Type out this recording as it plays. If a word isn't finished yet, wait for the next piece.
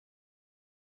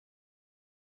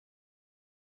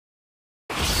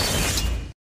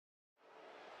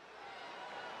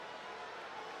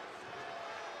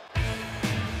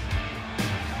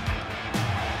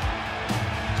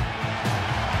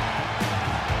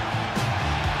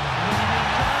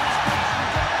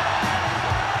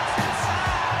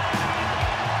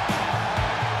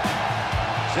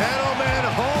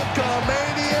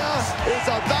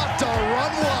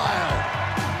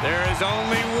There is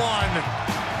only one,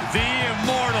 the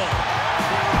Immortal.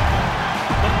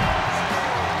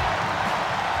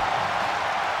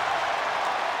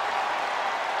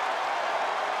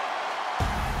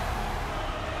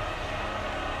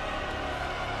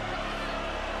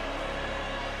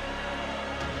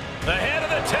 The head of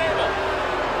the table,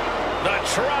 the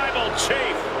Tribal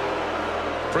Chief.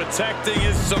 Protecting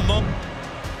his Samoan.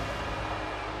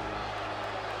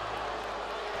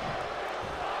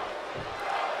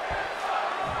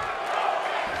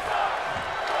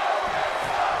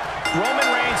 Roman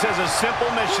Reigns has a simple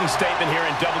mission statement here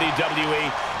in WWE.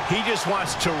 He just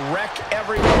wants to wreck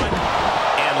everyone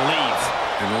and leave.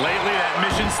 And lately, that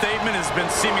mission statement has been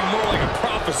seeming more like a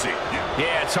prophecy.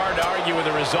 Yeah, it's hard to argue with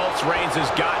the results Reigns has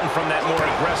gotten from that more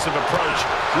aggressive approach.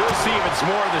 We'll see if it's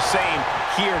more of the same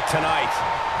here tonight.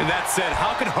 And that said,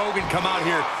 how can Hogan come out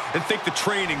here and think the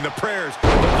training, the prayers, the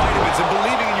vitamins, and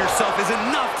believing in yourself is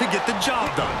enough to get the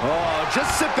job done? Oh,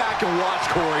 just sit back and watch,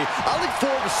 Corey. I look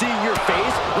forward to seeing your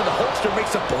face when the Hulkster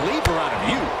makes a believer out of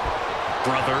you.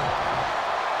 Brother.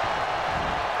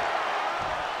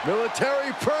 Military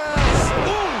press.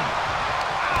 Ooh!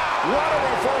 What a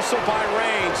reversal by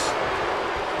Reigns.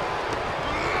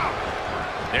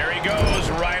 There he goes,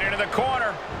 right into the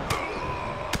corner.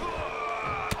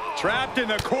 Trapped in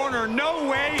the corner, no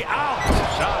way out.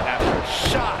 Shot after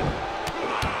shot.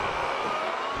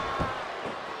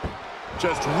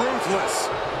 Just ruthless.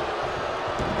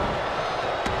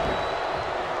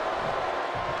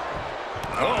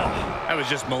 Oh, that was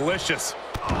just malicious.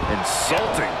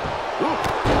 Insulting. Ooh,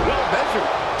 well measured.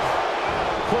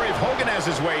 Corey, if Hogan has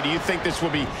his way, do you think this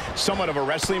will be somewhat of a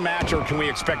wrestling match, or can we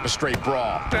expect a straight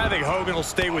brawl? I think Hogan will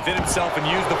stay within himself and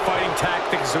use the fighting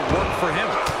tactics that work for him.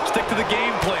 Stick to the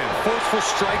game plan. Forceful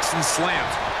strikes and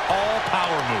slams. All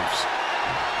power moves.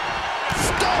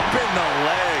 Stomp in the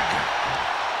leg.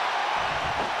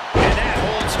 And that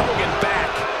holds Hogan back.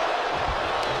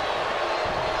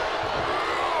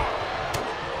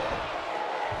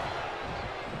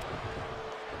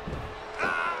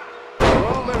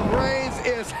 Roman Reigns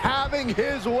is having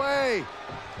his way.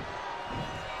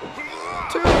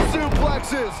 2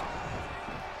 suplexes.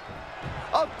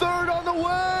 A third on the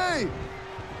way.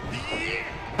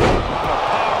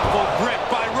 Powerful grip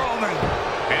by Roman.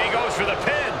 And he goes for the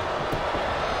pin.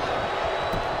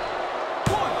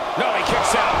 No, he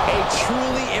kicks out. A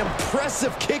truly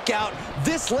impressive kick out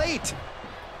this late.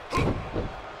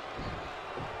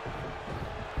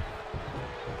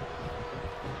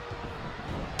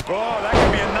 Oh, that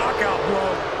could be a knockout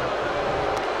blow.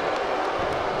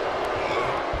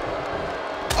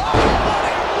 Oh, what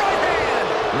a right hand!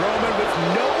 Roman with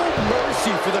no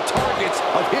mercy for the targets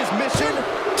of his mission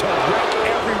to wreck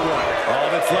everyone. All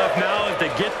that's left now is to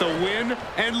get the win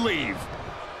and leave.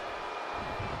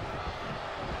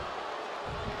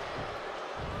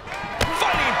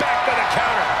 Fighting back to the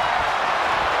counter.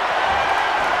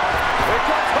 Here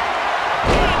comes Hogan.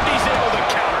 And he's able to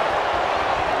counter.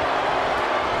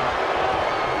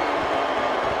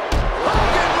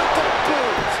 Hogan with the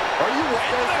boot. Are you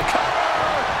ready? The cover.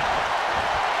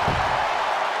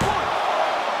 1,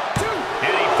 2.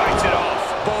 And he fights it off.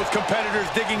 Both competitors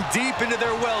digging deep into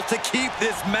their wells to keep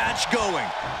this match going.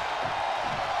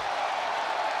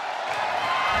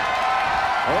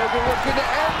 Hogan looking to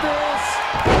end this.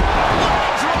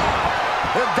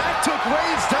 And that took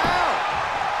Reigns down.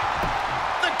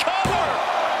 The cover.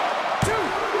 2.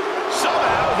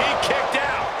 Somehow he kicked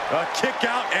out. A kick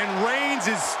out, and Reigns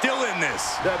is still in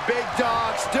this. The big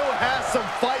dog still has some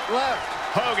fight left.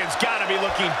 Hogan's got to be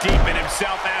looking deep in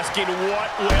himself, asking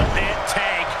what will it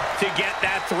take to get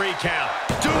that 3 count.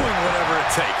 Doing whatever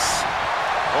it takes.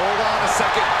 Hold on a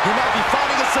second. He might be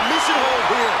finding a submission hold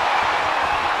here.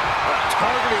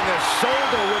 Targeting the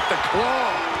shoulder with the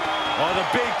claw. Oh, the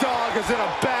big dog is in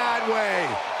a bad way.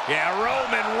 Yeah,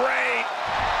 Roman Reigns.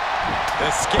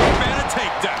 Escape and a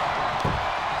takedown.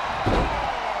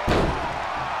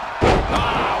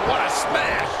 Ah, what a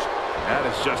smash. That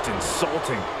is just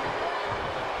insulting.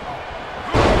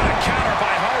 What a counter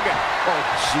by Hogan. Oh,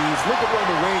 jeez. Look at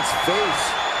Roman Reigns' face.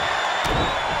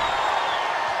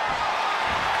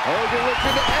 Hogan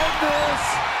looking to end this.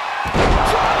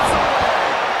 Drops away.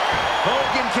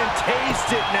 Hogan can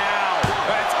taste it now.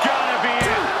 That's gotta be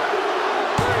it.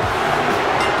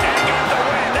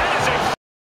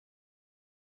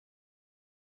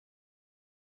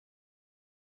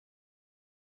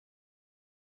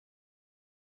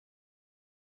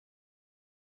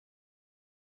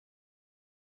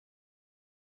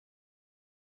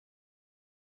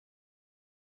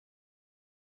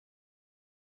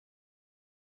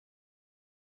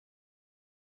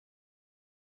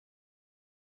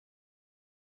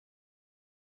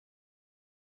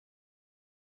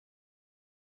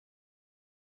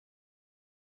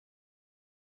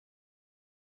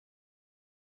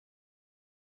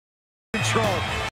 control.